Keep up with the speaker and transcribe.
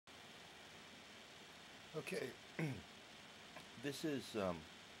Okay, this is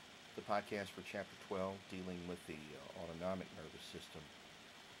the podcast for Chapter 12 dealing with the autonomic nervous system,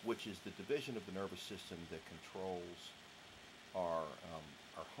 which is the division of the nervous system that controls our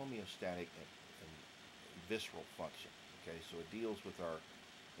homeostatic and visceral function. Okay, so it deals with our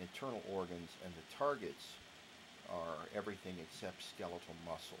internal organs, and the targets are everything except skeletal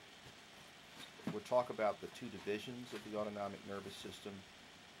muscle. We'll talk about the two divisions of the autonomic nervous system,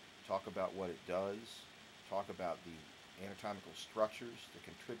 talk about what it does, talk about the anatomical structures that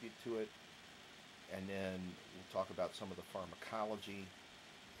contribute to it, and then we'll talk about some of the pharmacology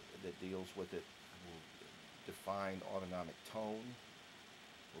that deals with it. We'll define autonomic tone.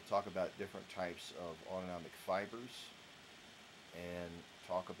 We'll talk about different types of autonomic fibers and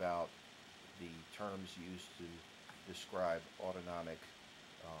talk about the terms used to describe autonomic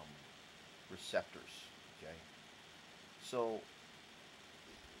um, receptors. Okay, so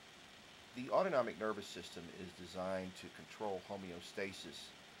the autonomic nervous system is designed to control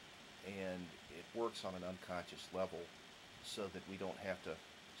homeostasis, and it works on an unconscious level so that we don't have to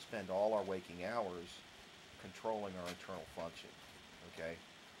spend all our waking hours controlling our internal function. Okay,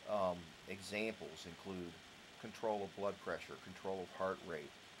 examples include control of blood pressure, control of heart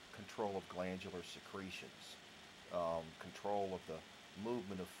rate, control of glandular secretions, control of the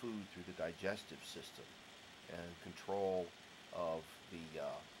movement of food through the digestive system, and control of the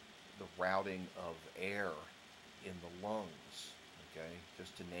routing of air in the lungs. Okay,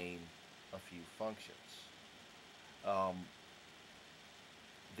 just to name a few functions. Um,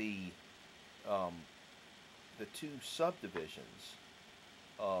 the um, the two subdivisions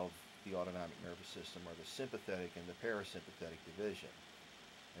of the autonomic nervous system are the sympathetic and the parasympathetic division.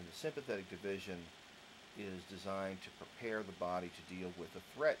 And the sympathetic division is designed to prepare the body to deal with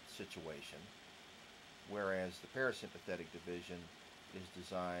a threat situation, whereas the parasympathetic division is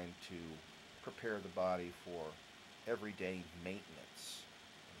designed to prepare the body for everyday maintenance.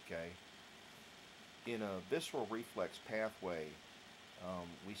 Okay? In a visceral reflex pathway,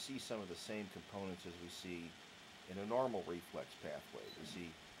 we see some of the same components as we see in a normal reflex pathway. We see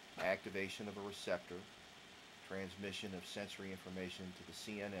activation of a receptor, transmission of sensory information to the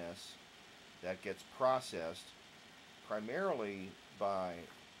CNS that gets processed primarily by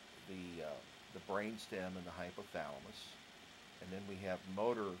the brainstem and the hypothalamus, and then we have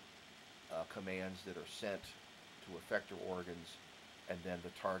motor commands that are sent to effector organs, and then the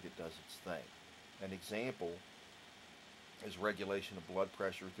target does its thing. An example is regulation of blood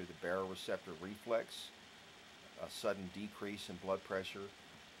pressure through the baroreceptor reflex. A sudden decrease in blood pressure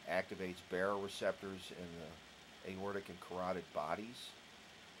activates baroreceptors in the aortic and carotid bodies.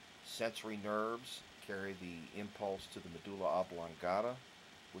 Sensory nerves carry the impulse to the medulla oblongata,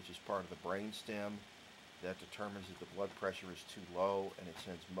 which is part of the brainstem, that determines if the blood pressure is too low, and it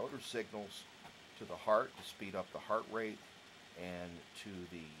sends motor signals to the heart to speed up the heart rate and to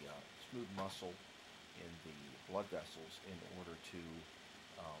the smooth muscle in the blood vessels in order to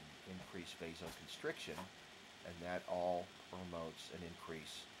increase vasoconstriction, and that all promotes an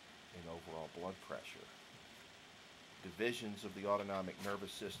increase in overall blood pressure. Divisions of the autonomic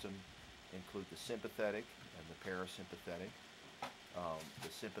nervous system include the sympathetic and the parasympathetic.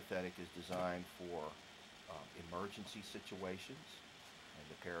 The sympathetic is designed for emergency situations, and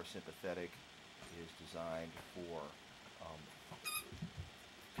the parasympathetic is designed for um,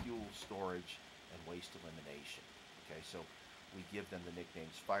 fuel storage and waste elimination. Okay, so we give them the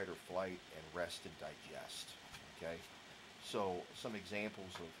nicknames fight or flight and rest and digest. Okay, so some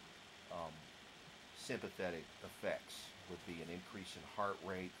examples of sympathetic effects would be an increase in heart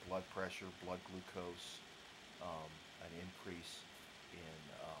rate, blood pressure, blood glucose, an increase in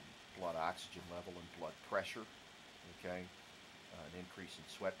blood oxygen level and blood pressure, okay, an increase in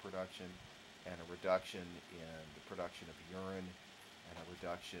sweat production, and a reduction in the production of urine, and a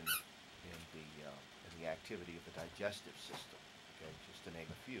reduction in the activity of the digestive system, okay, just to name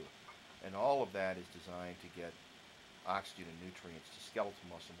a few. And all of that is designed to get oxygen and nutrients to skeletal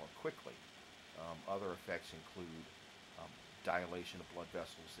muscle more quickly. Other effects include dilation of blood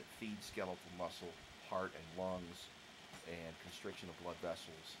vessels that feed skeletal muscle, heart and lungs, and constriction of blood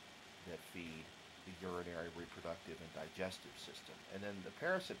vessels that feed the urinary, reproductive, and digestive system. And then the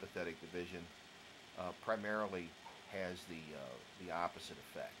parasympathetic division primarily has the opposite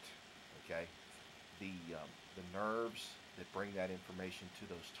effect. Okay, the nerves that bring that information to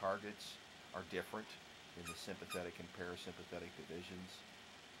those targets are different in the sympathetic and parasympathetic divisions.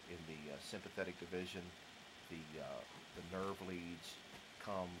 In the sympathetic division, the nerve leads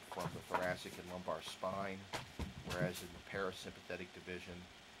come from the thoracic and lumbar spine, whereas in the parasympathetic division,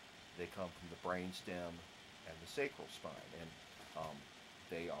 they come from the brainstem and the sacral spine. And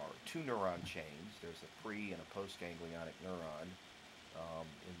they are two neuron chains. There's a pre- and a postganglionic neuron.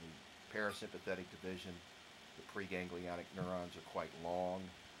 In the parasympathetic division, the preganglionic neurons are quite long,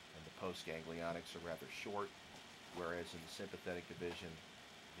 and the postganglionics are rather short, whereas in the sympathetic division,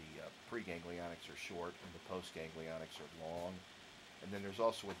 the preganglionics are short and the postganglionics are long. And then there's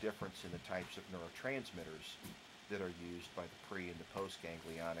also a difference in the types of neurotransmitters that are used by the pre- and the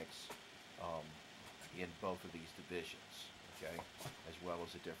postganglionics in both of these divisions, okay, as well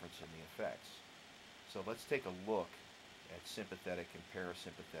as a difference in the effects. So let's take a look at sympathetic and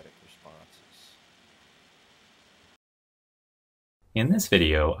parasympathetic responses. In this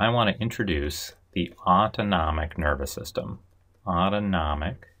video, I want to introduce the autonomic nervous system.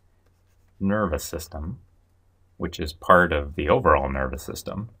 Autonomic nervous system, which is part of the overall nervous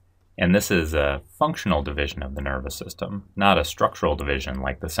system. And this is a functional division of the nervous system, not a structural division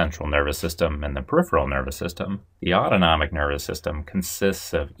like the central nervous system and the peripheral nervous system. The autonomic nervous system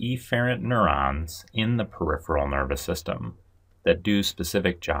consists of efferent neurons in the peripheral nervous system that do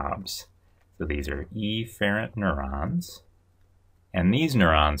specific jobs. So these are efferent neurons, and these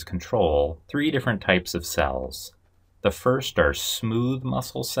neurons control three different types of cells. The first are smooth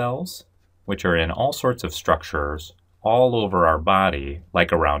muscle cells, which are in all sorts of structures all over our body,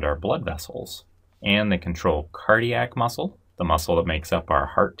 like around our blood vessels. And they control cardiac muscle, the muscle that makes up our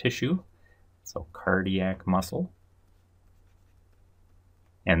heart tissue. So cardiac muscle.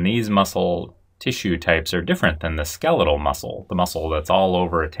 And these muscle tissue types are different than the skeletal muscle, the muscle that's all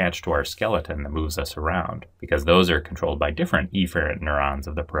over attached to our skeleton that moves us around, because those are controlled by different efferent neurons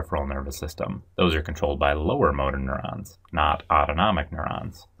of the peripheral nervous system. Those are controlled by lower motor neurons, not autonomic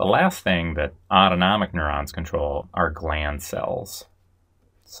neurons. The last thing that autonomic neurons control are gland cells.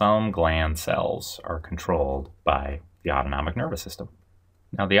 Some gland cells are controlled by the autonomic nervous system.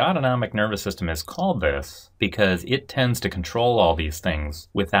 Now, the autonomic nervous system is called this because it tends to control all these things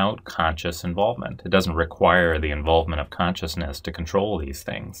without conscious involvement. It doesn't require the involvement of consciousness to control these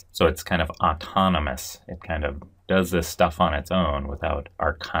things. So it's kind of autonomous. It kind of does this stuff on its own without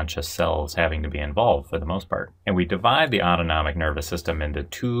our conscious cells having to be involved for the most part. And we divide the autonomic nervous system into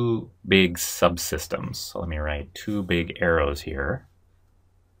two big subsystems. So let me write two big arrows here.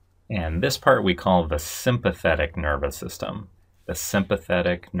 And this part we call the sympathetic nervous system. The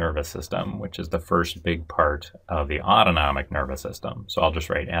sympathetic nervous system, which is the first big part of the autonomic nervous system. So I'll just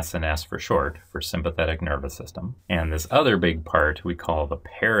write SNS for short for sympathetic nervous system. And this other big part we call the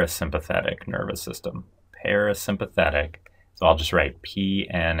parasympathetic nervous system. Parasympathetic, so I'll just write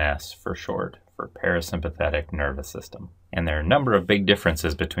PNS for short for parasympathetic nervous system. And there are a number of big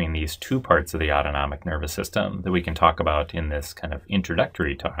differences between these two parts of the autonomic nervous system that we can talk about in this kind of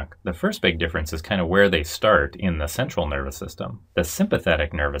introductory talk. The first big difference is kind of where they start in the central nervous system. The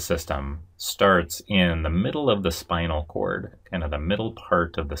sympathetic nervous system starts in the middle of the spinal cord, kind of the middle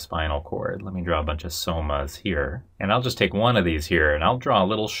part of the spinal cord. Let me draw a bunch of somas here. And I'll just take one of these here, and I'll draw a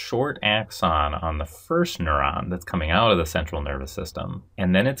little short axon on the first neuron that's coming out of the central nervous system.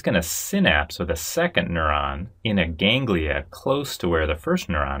 And then it's going to synapse with a second neuron in a ganglia close to where the first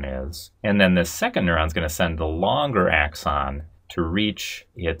neuron is. And then the second neuron is going to send the longer axon to reach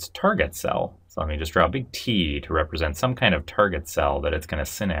its target cell. So let me just draw a big T to represent some kind of target cell that it's going to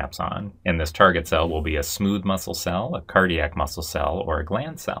synapse on. And this target cell will be a smooth muscle cell, a cardiac muscle cell, or a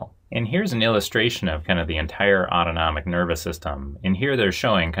gland cell. And here's an illustration of kind of the entire autonomic nervous system. And here they're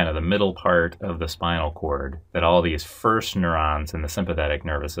showing kind of the middle part of the spinal cord that all these first neurons in the sympathetic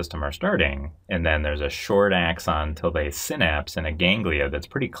nervous system are starting. And then there's a short axon till they synapse in a ganglia that's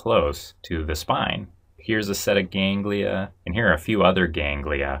pretty close to the spine. Here's a set of ganglia, and here are a few other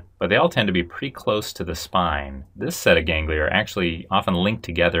ganglia, but they all tend to be pretty close to the spine. This set of ganglia are actually often linked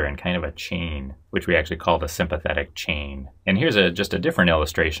together in kind of a chain, which we actually call the sympathetic chain. And here's just a different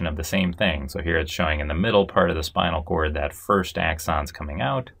illustration of the same thing. So here it's showing in the middle part of the spinal cord that first axon's coming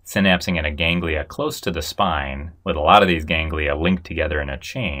out, synapsing in a ganglia close to the spine, with a lot of these ganglia linked together in a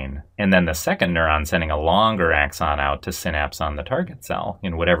chain. And then the second neuron sending a longer axon out to synapse on the target cell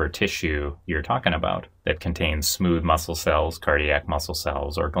in whatever tissue you're talking about that contains smooth muscle cells, cardiac muscle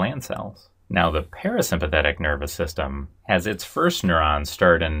cells, or gland cells. Now, the parasympathetic nervous system has its first neurons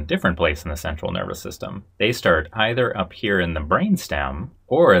start in a different place in the central nervous system. They start either up here in the brainstem,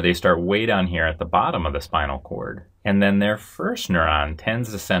 or they start way down here at the bottom of the spinal cord. And then their first neuron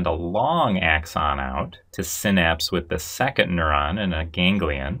tends to send a long axon out to synapse with the second neuron in a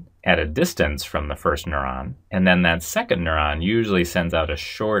ganglion. at a distance from the first neuron, and then that second neuron usually sends out a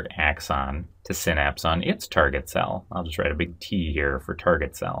short axon to synapse on its target cell. I'll just write a big T here for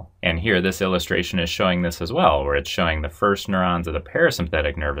target cell. And here this illustration is showing this as well, where it's showing the first neurons of the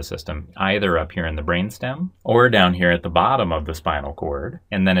parasympathetic nervous system either up here in the brainstem or down here at the bottom of the spinal cord,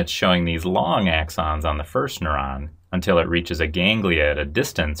 and then it's showing these long axons on the first neuron until it reaches a ganglia at a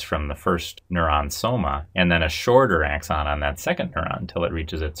distance from the first neuron soma, and then a shorter axon on that second neuron until it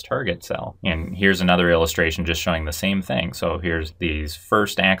reaches its target cell. And here's another illustration just showing the same thing. So here's these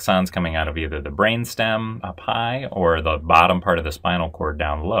first axons coming out of either the brainstem up high or the bottom part of the spinal cord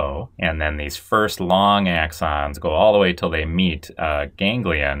down low, and then these first long axons go all the way till they meet a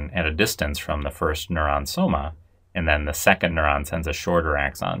ganglion at a distance from the first neuron soma, and then the second neuron sends a shorter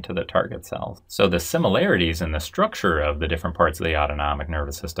axon to the target cells. So the similarities in the structure of the different parts of the autonomic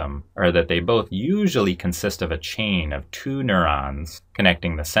nervous system are that they both usually consist of a chain of two neurons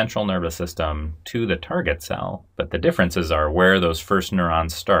connecting the central nervous system to the target cell, but the differences are where those first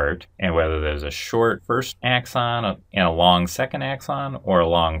neurons start and whether there's a short first axon and a long second axon, or a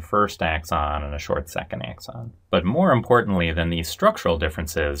long first axon and a short second axon. But more importantly than these structural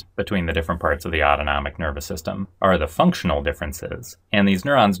differences between the different parts of the autonomic nervous system are the functional differences. And these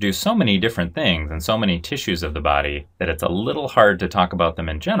neurons do so many different things in so many tissues of the body that it's a little hard to talk about them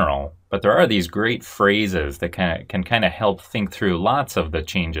in general. But there are these great phrases that can kind of help think through lots of the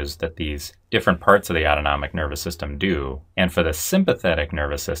changes that these different parts of the autonomic nervous system do. And for the sympathetic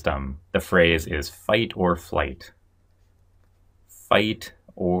nervous system, the phrase is fight or flight. Fight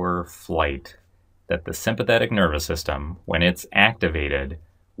or flight. That the sympathetic nervous system, when it's activated,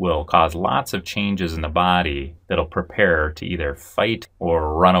 will cause lots of changes in the body that'll prepare to either fight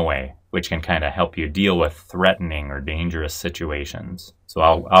or run away, which can kind of help you deal with threatening or dangerous situations. So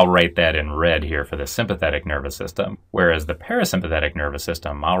I'll write that in red here for the sympathetic nervous system, whereas the parasympathetic nervous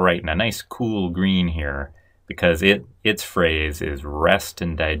system, I'll write in a nice cool green here, because its phrase is rest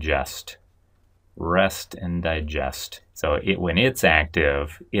and digest. Rest and digest. So when it's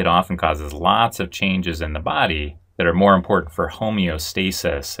active, it often causes lots of changes in the body that are more important for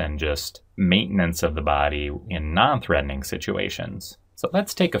homeostasis and just maintenance of the body in non-threatening situations. So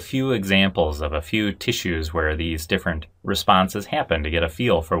let's take a few examples of a few tissues where these different responses happen to get a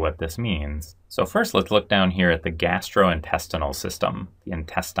feel for what this means. So first, let's look down here at the gastrointestinal system, the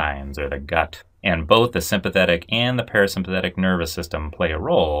intestines or the gut. And both the sympathetic and the parasympathetic nervous system play a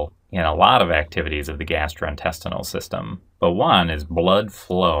role in a lot of activities of the gastrointestinal system. But one is blood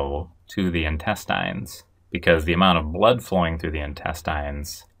flow to the intestines, because the amount of blood flowing through the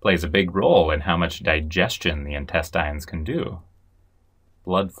intestines plays a big role in how much digestion the intestines can do.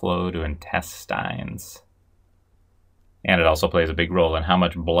 Blood flow to intestines. And it also plays a big role in how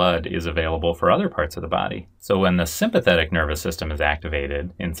much blood is available for other parts of the body. So when the sympathetic nervous system is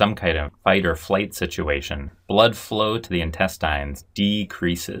activated in some kind of fight or flight situation, blood flow to the intestines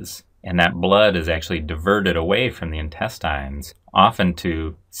decreases. And that blood is actually diverted away from the intestines, often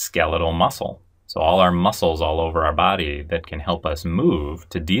to skeletal muscle. So all our muscles all over our body that can help us move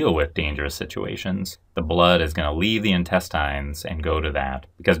to deal with dangerous situations, the blood is going to leave the intestines and go to that.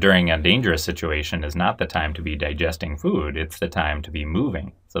 Because during a dangerous situation is not the time to be digesting food, it's the time to be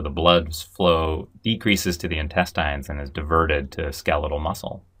moving. So the blood flow decreases to the intestines and is diverted to skeletal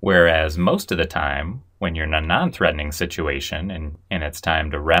muscle. Whereas most of the time, when you're in a non-threatening situation and it's time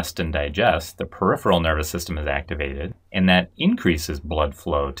to rest and digest, the peripheral nervous system is activated, and that increases blood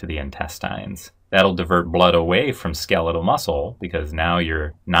flow to the intestines. That'll divert blood away from skeletal muscle because now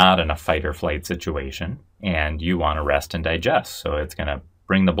you're not in a fight or flight situation and you want to rest and digest. So it's going to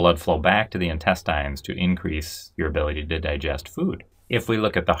bring the blood flow back to the intestines to increase your ability to digest food. If we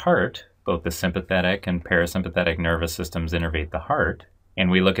look at the heart, both the sympathetic and parasympathetic nervous systems innervate the heart,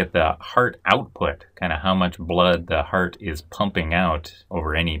 and we look at the heart output, kind of how much blood the heart is pumping out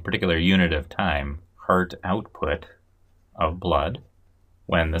over any particular unit of time, heart output of blood.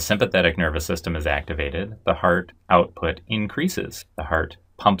 When the sympathetic nervous system is activated, the heart output increases. The heart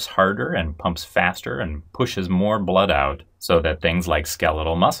pumps harder and pumps faster and pushes more blood out so that things like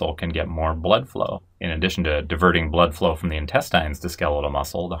skeletal muscle can get more blood flow. In addition to diverting blood flow from the intestines to skeletal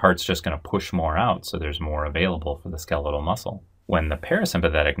muscle, the heart's just going to push more out so there's more available for the skeletal muscle. When the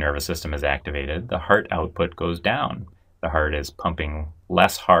parasympathetic nervous system is activated, the heart output goes down. The heart is pumping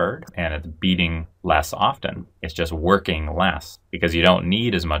less hard and it's beating less often. It's just working less because you don't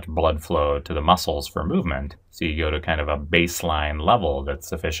need as much blood flow to the muscles for movement. So you go to kind of a baseline level that's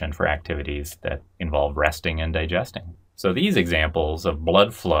sufficient for activities that involve resting and digesting. So these examples of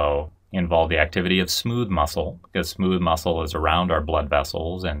blood flow involve the activity of smooth muscle, because smooth muscle is around our blood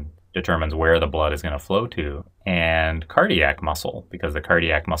vessels and determines where the blood is going to flow to, and cardiac muscle, because the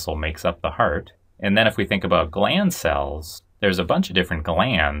cardiac muscle makes up the heart. And then if we think about gland cells, there's a bunch of different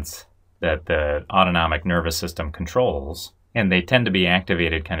glands that the autonomic nervous system controls, and they tend to be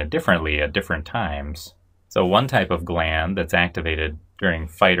activated kind of differently at different times. So one type of gland that's activated during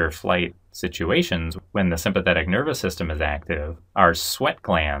fight or flight situations when the sympathetic nervous system is active are sweat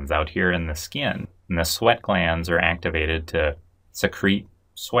glands out here in the skin. And the sweat glands are activated to secrete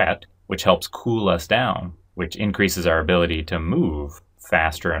sweat, which helps cool us down, which increases our ability to move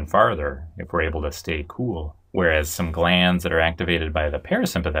faster and farther if we're able to stay cool. Whereas some glands that are activated by the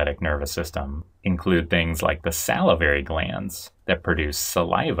parasympathetic nervous system include things like the salivary glands that produce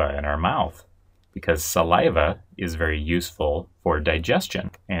saliva in our mouth, because saliva is very useful for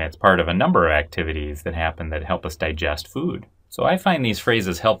digestion, and it's part of a number of activities that happen that help us digest food. So I find these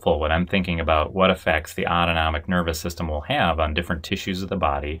phrases helpful when I'm thinking about what effects the autonomic nervous system will have on different tissues of the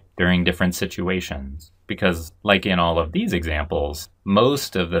body during different situations. Because, like in all of these examples,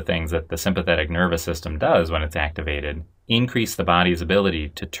 most of the things that the sympathetic nervous system does when it's activated increase the body's ability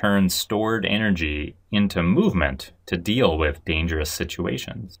to turn stored energy into movement to deal with dangerous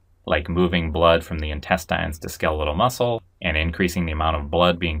situations, like moving blood from the intestines to skeletal muscle, and increasing the amount of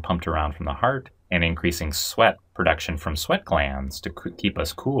blood being pumped around from the heart, and increasing sweat production from sweat glands to keep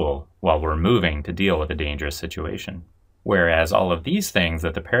us cool while we're moving to deal with a dangerous situation. Whereas all of these things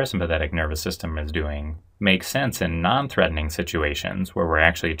that the parasympathetic nervous system is doing make sense in non-threatening situations where we're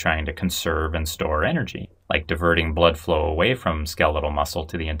actually trying to conserve and store energy, like diverting blood flow away from skeletal muscle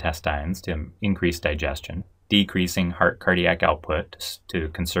to the intestines to increase digestion, decreasing heart cardiac output to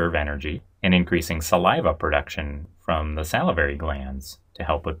conserve energy, and increasing saliva production from the salivary glands to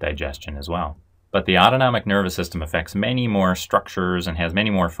help with digestion as well. But the autonomic nervous system affects many more structures and has many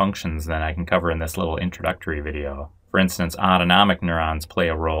more functions than I can cover in this little introductory video. For instance, autonomic neurons play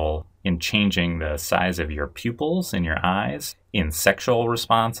a role in changing the size of your pupils in your eyes, in sexual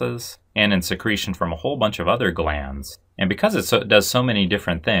responses, and in secretion from a whole bunch of other glands. And because it does so many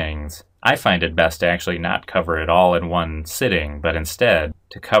different things, I find it best to actually not cover it all in one sitting, but instead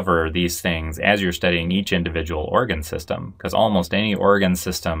to cover these things as you're studying each individual organ system, because almost any organ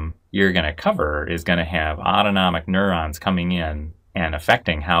system you're going to cover is going to have autonomic neurons coming in and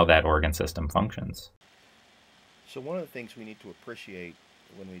affecting how that organ system functions. So one of the things we need to appreciate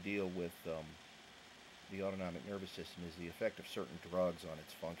when we deal with the autonomic nervous system is the effect of certain drugs on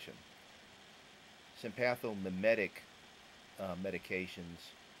its function. Sympathomimetic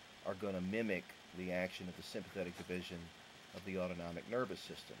medications are going to mimic the action of the sympathetic division of the autonomic nervous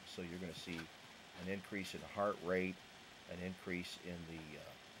system. So you're going to see an increase in heart rate, an increase in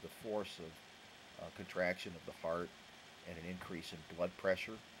the force of contraction of the heart, and an increase in blood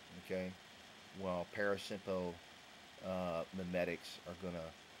pressure. Okay, while parasympathomimetics are going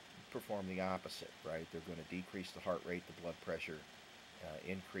to perform the opposite, right? They're going to decrease the heart rate, the blood pressure,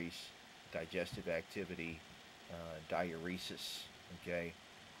 increase digestive activity, diuresis, okay?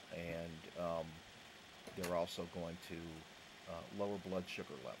 And they're also going to lower blood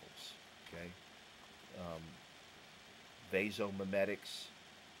sugar levels, okay? Vasomimetics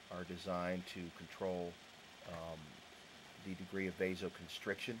are designed to control the degree of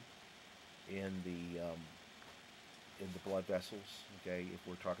vasoconstriction in the blood vessels, okay? If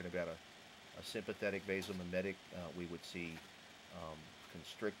we're talking about a sympathetic vasomimetic, we would see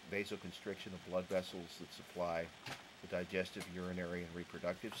vasoconstriction of blood vessels that supply the digestive, urinary, and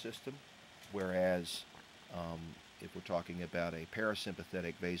reproductive system, whereas if we're talking about a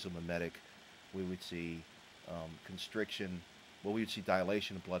parasympathetic vasomimetic, we would see we would see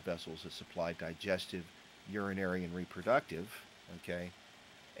dilation of blood vessels that supply digestive, urinary, and reproductive, okay,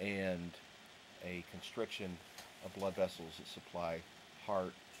 and a constriction of blood vessels that supply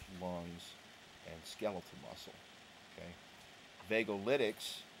heart, lungs, and skeletal muscle, okay.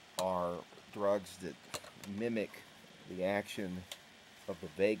 Vagolytics are drugs that mimic the action of the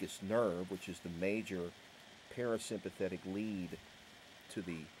vagus nerve, which is the major parasympathetic lead to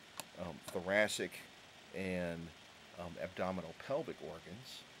the thoracic and abdominal pelvic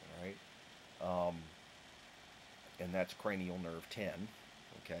organs, all right? And that's cranial nerve 10,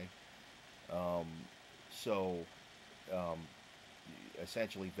 okay?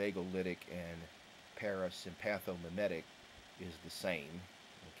 Essentially vagolytic and parasympathomimetic is the same,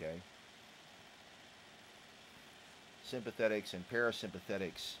 okay? Sympathetics and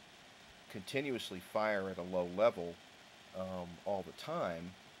parasympathetics continuously fire at a low level all the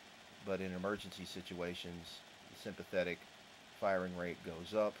time, but in emergency situations, the sympathetic firing rate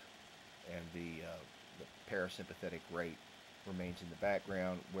goes up and the parasympathetic rate remains in the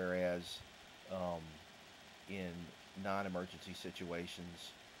background, whereas in non-emergency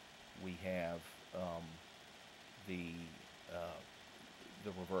situations, we have the uh,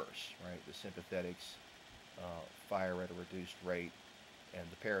 the reverse, right? The sympathetics fire at a reduced rate, and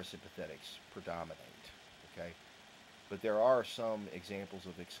the parasympathetics predominate. Okay, but there are some examples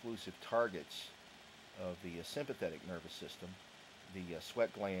of exclusive targets of the sympathetic nervous system. The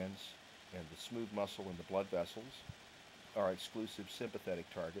sweat glands and the smooth muscle in the blood vessels are exclusive sympathetic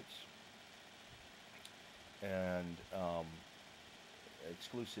targets, and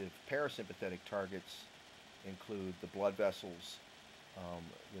exclusive parasympathetic targets include the blood vessels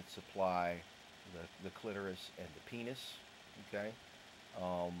that supply the clitoris and the penis, okay,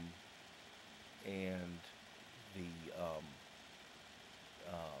 um, and the um,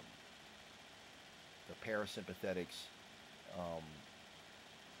 the parasympathetics um,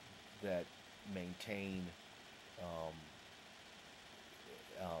 that maintain um,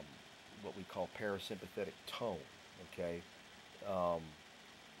 um, what we call parasympathetic tone, okay. Um,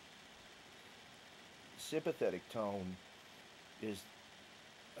 Sympathetic tone is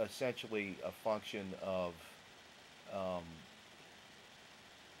essentially a function of um,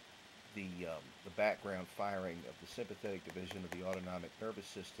 the background firing of the sympathetic division of the autonomic nervous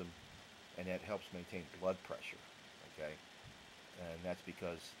system, and that helps maintain blood pressure. Okay, and that's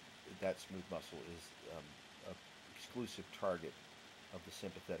because that smooth muscle is an exclusive target of the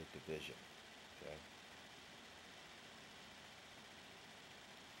sympathetic division. Okay.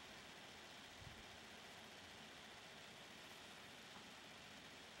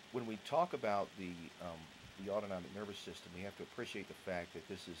 When we talk about the autonomic nervous system, we have to appreciate the fact that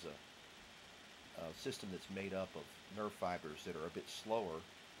this is a system that's made up of nerve fibers that are a bit slower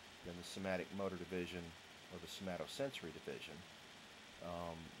than the somatic motor division or the somatosensory division.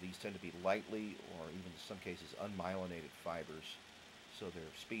 These tend to be lightly, or even in some cases unmyelinated fibers, so their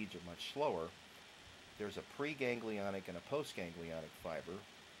speeds are much slower. There's a preganglionic and a postganglionic fiber.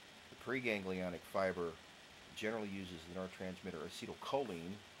 The preganglionic fiber generally uses the neurotransmitter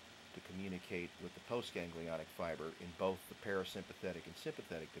acetylcholine to communicate with the postganglionic fiber in both the parasympathetic and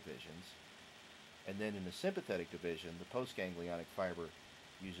sympathetic divisions. And then in the sympathetic division, the postganglionic fiber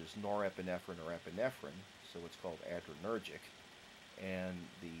uses norepinephrine or epinephrine, so it's called adrenergic. And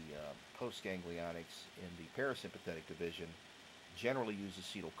the postganglionics in the parasympathetic division generally use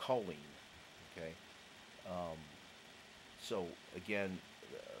acetylcholine. Okay, um, so again,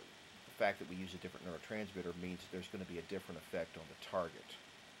 the fact that we use a different neurotransmitter means that there's going to be a different effect on the target.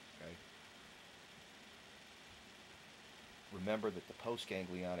 Okay. Remember that the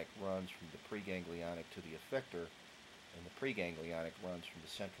postganglionic runs from the preganglionic to the effector, and the preganglionic runs from the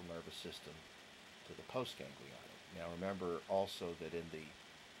central nervous system to the postganglionic. Now remember also that in the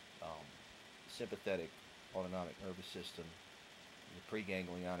sympathetic autonomic nervous system, the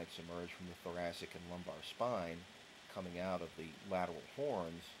preganglionics emerge from the thoracic and lumbar spine, coming out of the lateral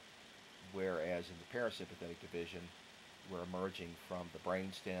horns, whereas in the parasympathetic division, we're emerging from the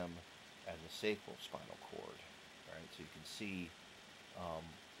brainstem and the sacral spinal cord. Right, so you can see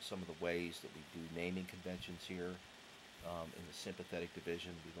some of the ways that we do naming conventions here. In the sympathetic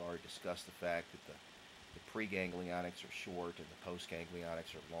division, we've already discussed the fact that the preganglionics are short and the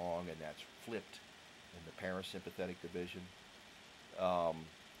postganglionics are long, and that's flipped in the parasympathetic division.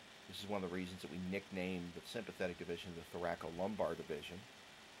 This is one of the reasons that we nicknamed the sympathetic division the thoracolumbar division.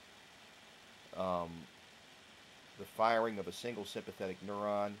 The firing of a single sympathetic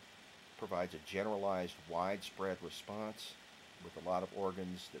neuron provides a generalized, widespread response with a lot of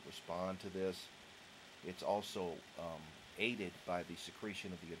organs that respond to this. It's also aided by the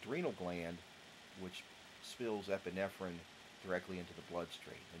secretion of the adrenal gland, which spills epinephrine directly into the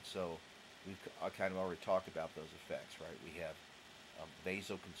bloodstream. And so I kind of already talked about those effects, right? We have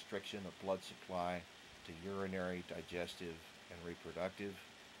vasoconstriction of blood supply to urinary, digestive, and reproductive.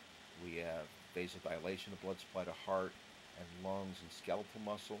 We have vasodilation of blood supply to heart and lungs and skeletal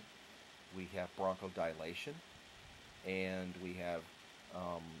muscle. We have bronchodilation, and we have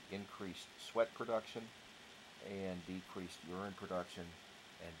increased sweat production and decreased urine production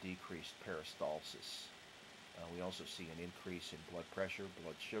and decreased peristalsis. We also see an increase in blood pressure,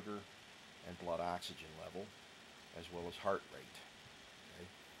 blood sugar, and blood oxygen level, as well as heart rate. Okay.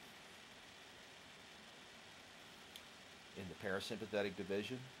 In the parasympathetic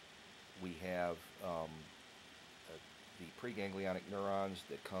division, we have the preganglionic neurons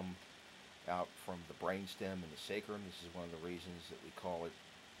that come out from the brainstem and the sacrum. This is one of the reasons that we call it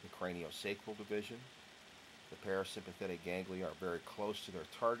the craniosacral division. The parasympathetic ganglia are very close to their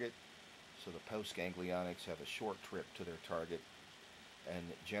target, so the postganglionics have a short trip to their target,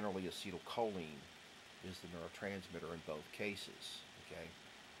 and generally acetylcholine is the neurotransmitter in both cases. Okay,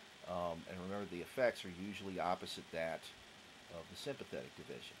 and remember the effects are usually opposite that of the sympathetic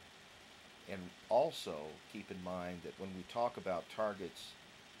division. And also keep in mind that when we talk about targets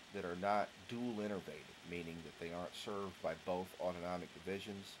that are not dual innervated, meaning that they aren't served by both autonomic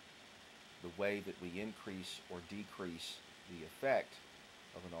divisions, the way that we increase or decrease the effect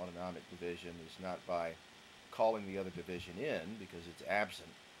of an autonomic division is not by calling the other division in because it's absent.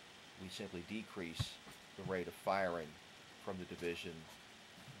 We simply decrease the rate of firing from the division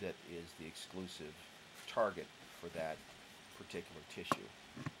that is the exclusive target for that particular tissue.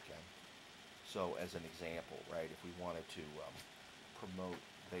 Okay? So as an example, right, if we wanted to promote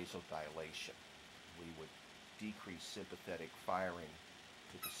vasodilation, we would decrease sympathetic firing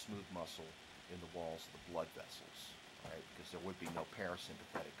to the smooth muscle in the walls of the blood vessels, right, because there would be no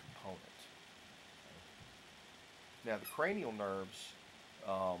parasympathetic component. Okay? Now the cranial nerves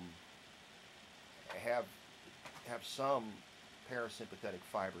have some parasympathetic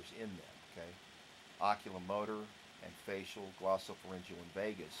fibers in them. Okay, oculomotor and facial, glossopharyngeal, and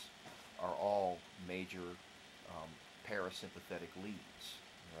vagus are all major parasympathetic leads.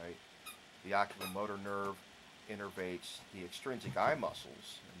 Right, the oculomotor nerve innervates the extrinsic eye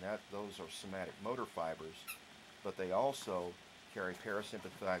muscles, and those are somatic motor fibers, but they also carry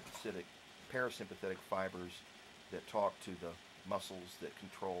parasympathetic fibers that talk to the muscles that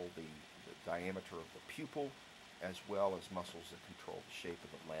control the diameter of the pupil, as well as muscles that control the shape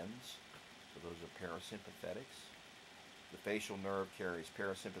of the lens. So those are parasympathetics. The facial nerve carries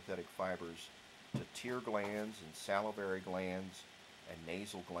parasympathetic fibers to tear glands and salivary glands and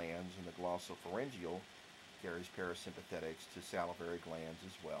nasal glands, and the glossopharyngeal carries parasympathetics to salivary glands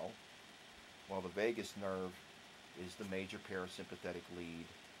as well, while the vagus nerve is the major parasympathetic lead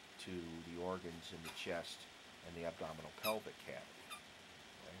to the organs in the chest and the abdominal pelvic cavity.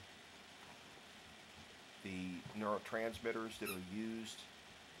 Okay? The neurotransmitters that are used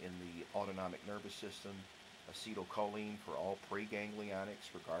in the autonomic nervous system: acetylcholine for all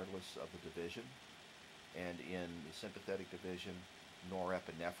preganglionics regardless of the division, and in the sympathetic division,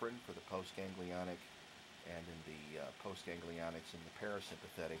 norepinephrine for the postganglionic, and in the postganglionics and the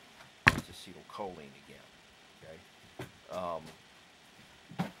parasympathetic, it's acetylcholine again. Okay,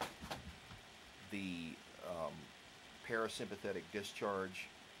 the parasympathetic discharge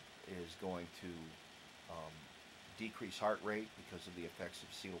is going to decrease heart rate because of the effects of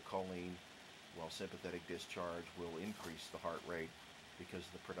acetylcholine, while sympathetic discharge will increase the heart rate because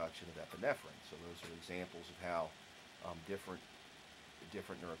of the production of epinephrine. So those are examples of how different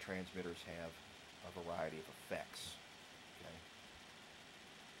neurotransmitters have a variety of effects. Okay?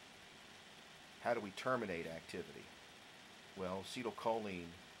 How do we terminate activity? Well,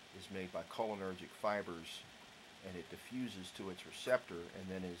 acetylcholine is made by cholinergic fibers, and it diffuses to its receptor and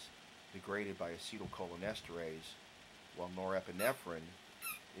then is degraded by acetylcholinesterase, while norepinephrine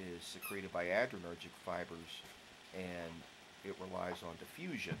is secreted by adrenergic fibers, and it relies on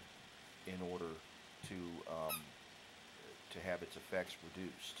diffusion in order to have its effects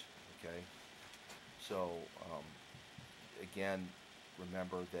reduced. Okay, so again,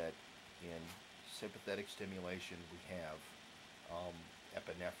 remember that in sympathetic stimulation we have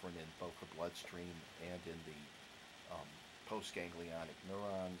epinephrine in both the bloodstream and in the postganglionic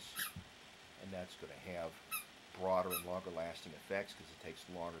neurons, and that's going to have broader and longer lasting effects because it takes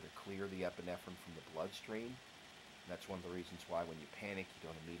longer to clear the epinephrine from the bloodstream. And that's one of the reasons why when you panic you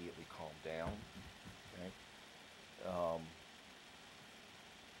don't immediately calm down. Okay?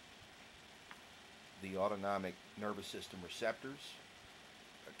 The autonomic nervous system receptors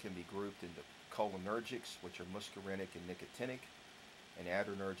can be grouped into cholinergics, which are muscarinic and nicotinic, and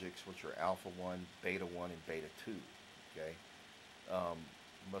adrenergics, which are alpha-1, beta-1, and beta-2. Okay?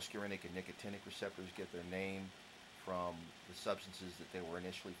 Muscarinic and nicotinic receptors get their name from the substances that they were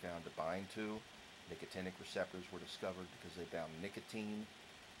initially found to bind to. Nicotinic receptors were discovered because they bound nicotine.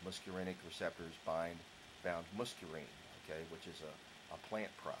 Muscarinic receptors bound muscarine, okay, which is a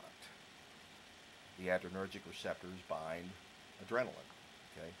plant product. The adrenergic receptors bind adrenaline.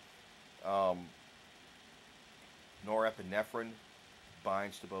 Okay. Norepinephrine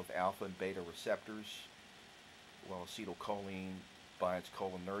binds to both alpha and beta receptors, while acetylcholine binds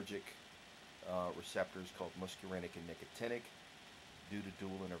cholinergic receptors called muscarinic and nicotinic. Due to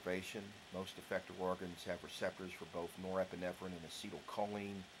dual innervation, most effector organs have receptors for both norepinephrine and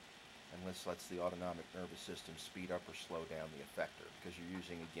acetylcholine, and this lets the autonomic nervous system speed up or slow down the effector because you're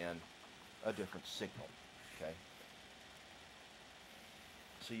using, again, a different signal. Okay.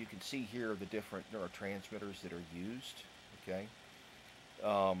 So you can see here the different neurotransmitters that are used. Okay.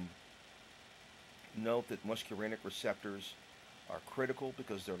 Note that muscarinic receptors are critical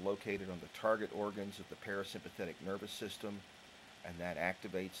because they're located on the target organs of the parasympathetic nervous system, and that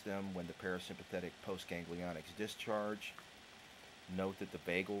activates them when the parasympathetic postganglionics discharge. Note that the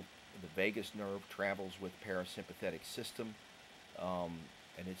vagal The vagus nerve travels with parasympathetic system,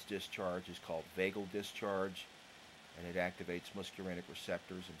 and its discharge is called vagal discharge, and it activates muscarinic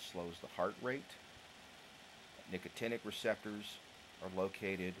receptors and slows the heart rate. Nicotinic receptors are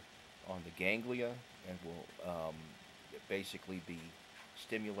located on the ganglia and will basically be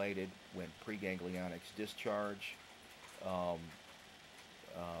stimulated when preganglionics discharge. Um,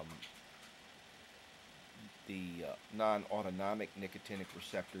 um, the non-autonomic nicotinic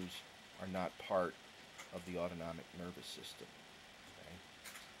receptors are not part of the autonomic nervous system. Okay?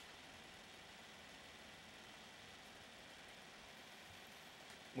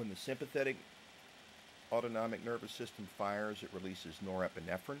 When the sympathetic autonomic nervous system fires, it releases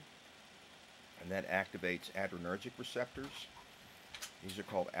norepinephrine, and that activates adrenergic receptors. These are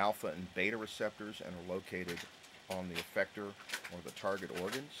called alpha and beta receptors and are located on the effector or the target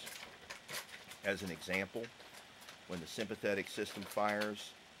organs. As an example, when the sympathetic system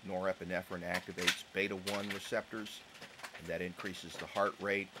fires, norepinephrine activates beta-1 receptors, and that increases the heart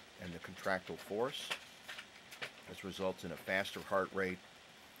rate and the contractile force. This results in a faster heart rate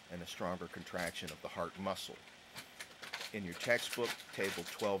and a stronger contraction of the heart muscle. In your textbook, Table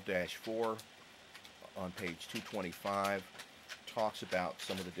 12-4, on page 225, talks about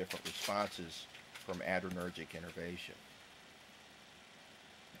some of the different responses from adrenergic innervation.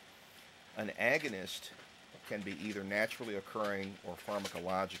 An agonist can be either naturally occurring or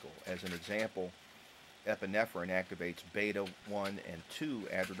pharmacological. As an example, epinephrine activates beta 1 and 2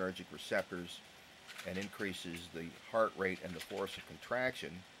 adrenergic receptors and increases the heart rate and the force of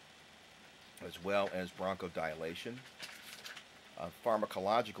contraction, as well as bronchodilation. A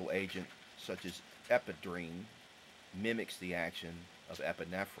pharmacological agent such as ephedrine mimics the action of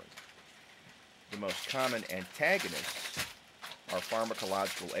epinephrine. The most common antagonists are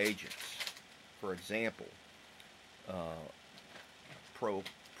pharmacological agents. For example,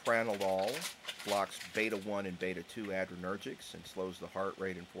 propranolol blocks beta-1 and beta-2 adrenergics and slows the heart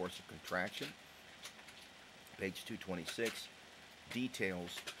rate and force of contraction. Page 226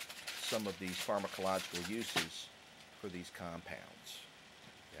 details some of these pharmacological uses for these compounds.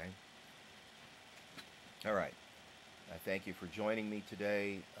 Okay? All right. I thank you for joining me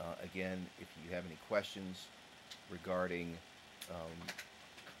today. Again, if you have any questions regarding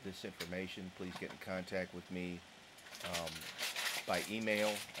this information, please get in contact with me by email.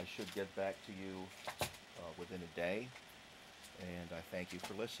 I should get back to you within a day. And I thank you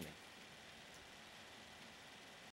for listening.